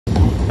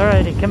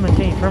Alrighty, coming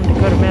to you from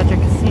Dakota Magic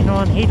Casino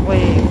on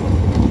Heatwave.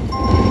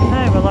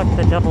 Hey, we locked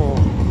the double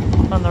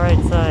on the right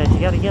side.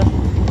 You gotta get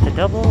the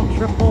double,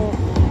 triple,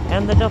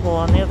 and the double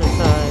on the other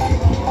side.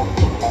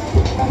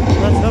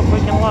 Let's hope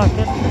we can lock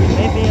it.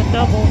 Maybe a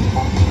double.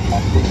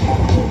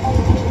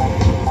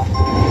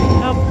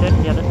 Nope,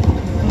 didn't get it.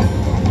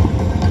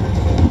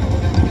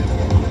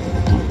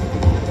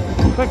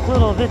 Quick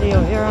little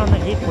video here on the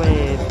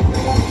Heatwave.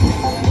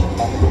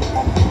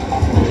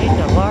 Need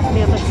to lock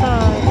the other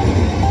side.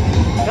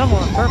 Come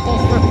on,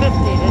 purples for 50,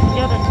 didn't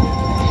get it.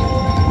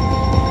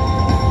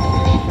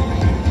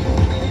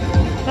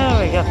 Oh,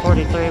 we got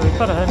 43, we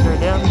put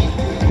 100 in.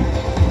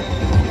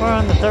 We're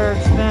on the third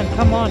spin,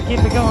 come on, keep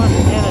it going,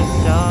 and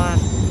it's done.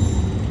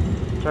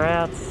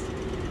 Drats.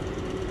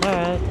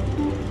 Alright.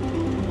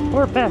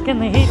 We're back in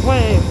the heat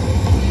wave.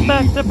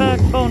 Back-to-back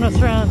bonus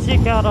rounds, you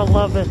gotta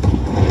love it.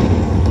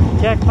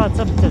 Jackpot's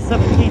up to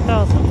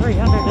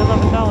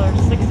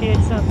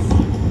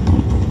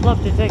 $17,311.68.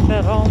 Love to take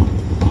that home.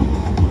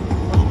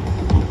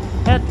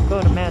 At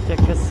Dakota Magic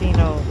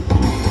Casino.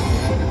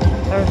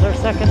 There's our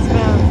second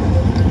spin.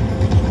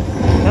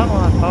 Come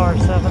on, bar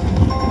 7.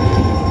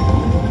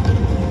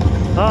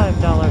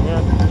 $5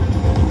 hit.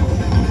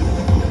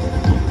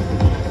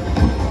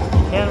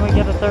 Can we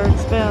get a third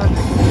spin?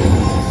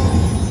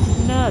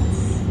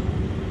 Nuts.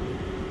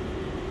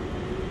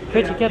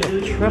 Could you get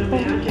a triple?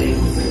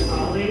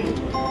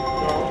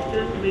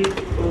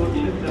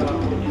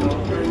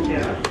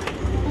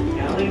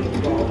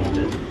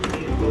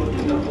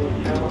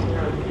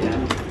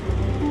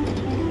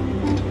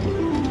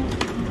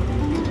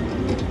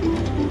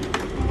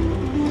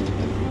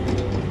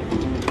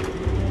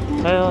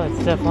 Well, it's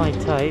definitely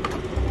tight.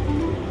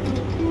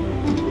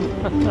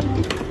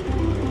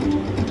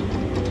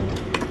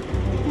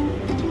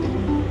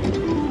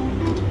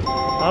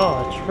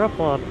 Oh, a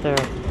triple up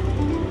there.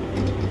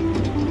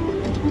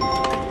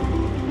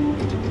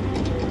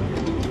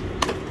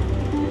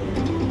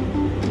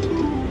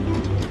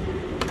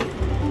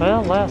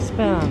 Well, last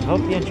spin. Hope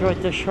you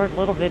enjoyed this short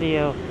little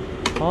video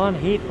on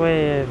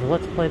Heatwave.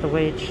 Let's play the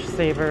wage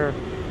saver.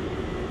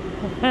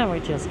 And we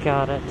just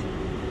got it.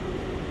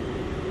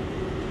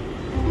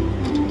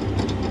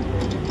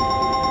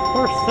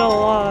 We're still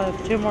alive.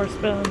 2 more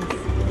spins.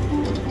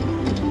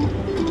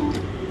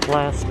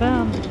 Last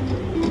spin.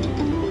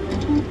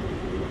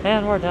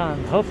 And we're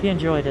done. Hope you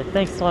enjoyed it.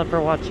 Thanks a lot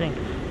for watching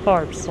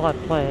Barb's Slot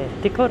Play.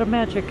 Dakota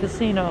Magic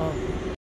Casino.